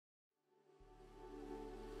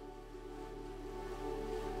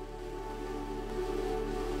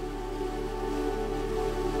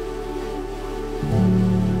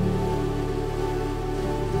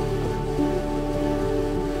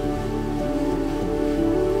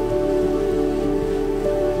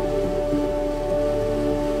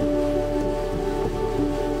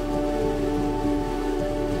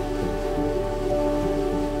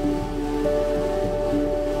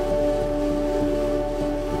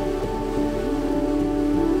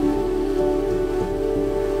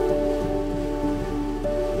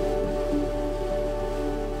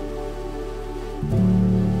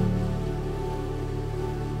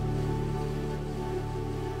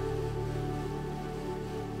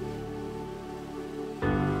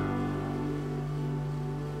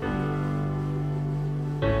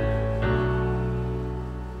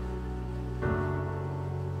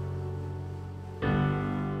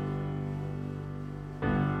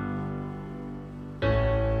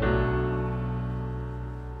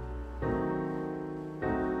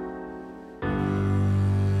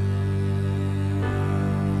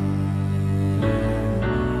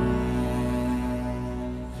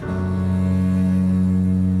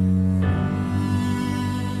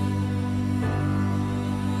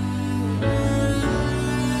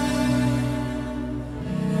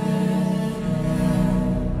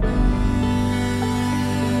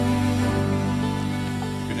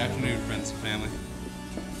afternoon, friends and family.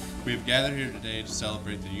 We have gathered here today to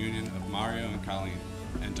celebrate the union of Mario and Colleen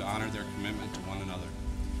and to honor their commitment to one another.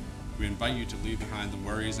 We invite you to leave behind the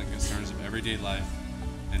worries and concerns of everyday life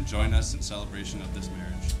and join us in celebration of this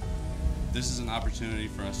marriage. This is an opportunity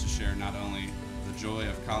for us to share not only the joy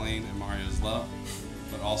of Colleen and Mario's love,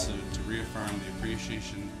 but also to reaffirm the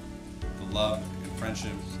appreciation, the love, and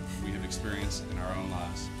friendship we have experienced in our own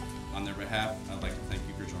lives. On their behalf, I'd like to thank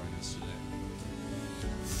you for joining us today.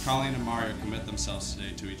 Colleen and Mario commit themselves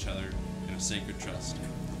today to each other in a sacred trust.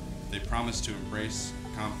 They promise to embrace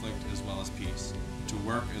conflict as well as peace, to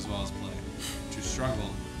work as well as play, to struggle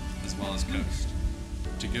as well as coast,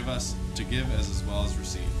 to give as well as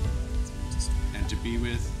receive, and to be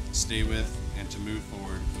with, stay with, and to move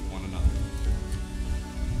forward with one another.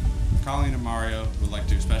 Colleen and Mario would like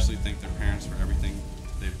to especially thank their parents for everything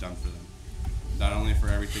they've done for them. Not only for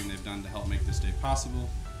everything they've done to help make this day possible,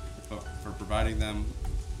 but for providing them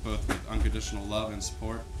both with unconditional love and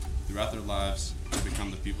support throughout their lives to become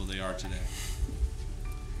the people they are today.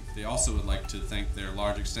 They also would like to thank their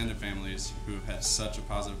large extended families who have had such a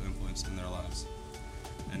positive influence in their lives.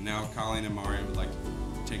 And now Colleen and Mario would like to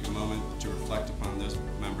take a moment to reflect upon those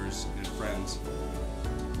members and friends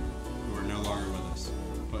who are no longer with us,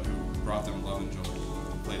 but who brought them love and joy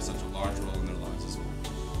and played such a large role in their lives as well.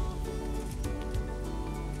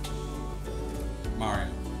 Mario,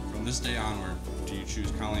 from this day onward, do you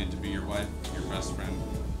choose Colleen to be your wife, your best friend,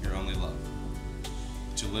 your only love?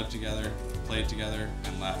 To live together, play together,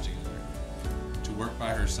 and laugh together. To work by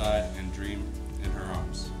her side and dream in her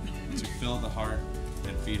arms. To fill the heart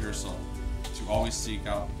and feed her soul. To always seek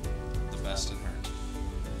out the best in her.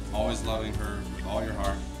 Always loving her with all your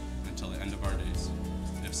heart until the end of our days.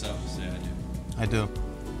 If so, say I do. I do.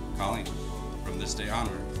 Colleen, from this day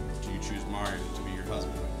onward, do you choose Mario to be your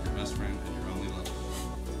husband, your best friend, and your only love?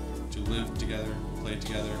 To live together, play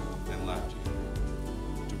together, and laugh together.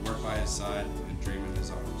 To work by his side and dream in his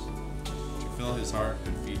arms. To fill his heart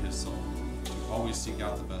and feed his soul. To always seek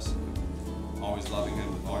out the best in him. Always loving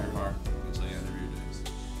him with all your heart until the end of your days.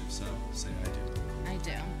 If so, say I do. I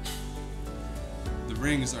do. The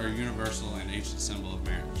rings are a universal and ancient symbol of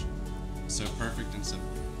marriage. So perfect and simple.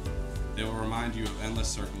 They will remind you of endless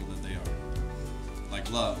circle that they are. Like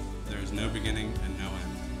love, there is no beginning and no end.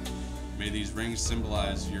 May these rings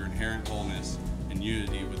symbolize your inherent wholeness and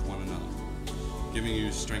unity with one another, giving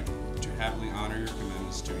you strength to happily honor your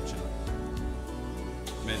commitments to each other.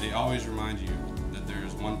 May they always remind you that there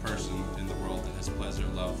is one person in the world that has pledged their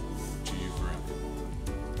love to you forever,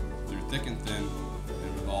 through thick and thin,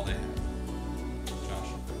 and with all they have.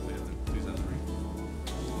 Josh, please have the ring.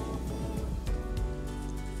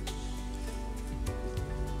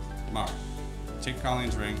 Mark, take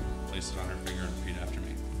Colleen's ring, place it on her finger, and repeat after me.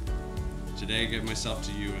 Today I give myself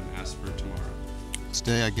to you and ask for tomorrow.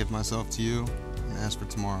 Today I give myself to you and ask for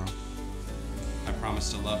tomorrow. I promise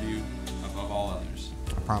to love you above all others.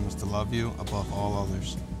 I promise to love you above all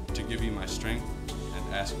others. To give you my strength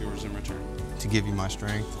and ask yours in return. To give you my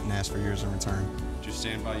strength and ask for yours in return. To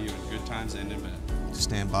stand by you in good times and in bad. To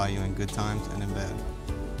stand by you in good times and in bad.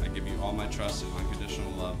 I give you all my trust and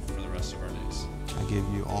unconditional love for the rest of our days. I give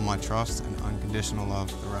you all my trust and unconditional love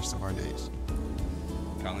for the rest of our days.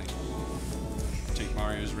 Colleen, take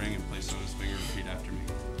Mario's ring and place it on his finger and repeat after me.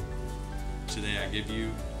 Today I give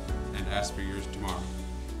you and ask for yours tomorrow.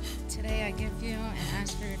 Today I give you and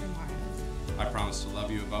ask for your tomorrow. I promise to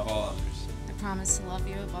love you above all others. I promise to love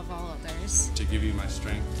you above all others. To give you my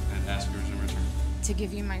strength and ask yours in return. To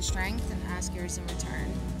give you my strength and ask yours in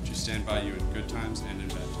return. To stand by you in good times and in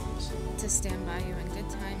bad times. To stand by you in good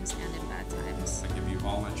times and in bad times. I give you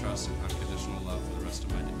all my trust and unconditional love for the rest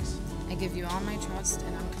of my days. I give you all my trust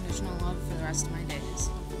and unconditional love for the rest of my days.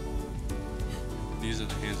 These are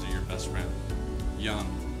the hands of your best friend, young,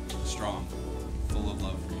 strong, full of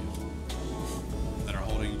love for you, that are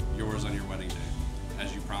holding yours on your wedding day,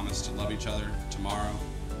 as you promise to love each other tomorrow,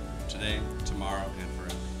 today, tomorrow, and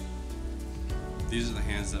forever. These are the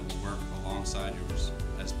hands that will work alongside yours,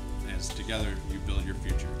 as together you build your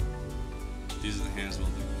future. These are the hands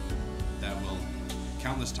that will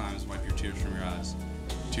countless times wipe your tears from your eyes,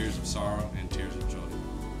 tears of sorrow and tears of joy.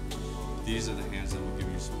 These are the hands that will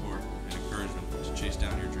give you support and encouragement to chase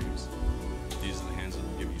down your dreams. These are the hands that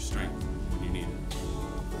will give you strength when you need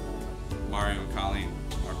it. Mario and Colleen,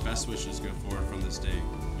 our best wishes go forward from this day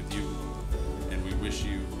with you, and we wish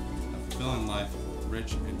you a fulfilling life,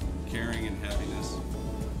 rich in caring and happiness.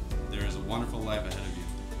 There is a wonderful life ahead of you.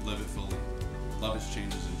 Live it fully. Love its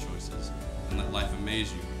changes and choices, and let life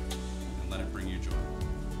amaze you, and let it bring you joy.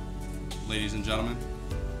 Ladies and gentlemen,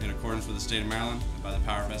 in accordance with the state of Maryland and by the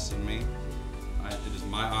power vested in me, it is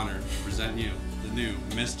my honor to present you the new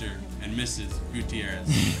Mr. and Mrs. Gutierrez.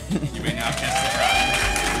 You may now kiss the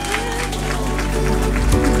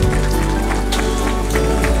bride.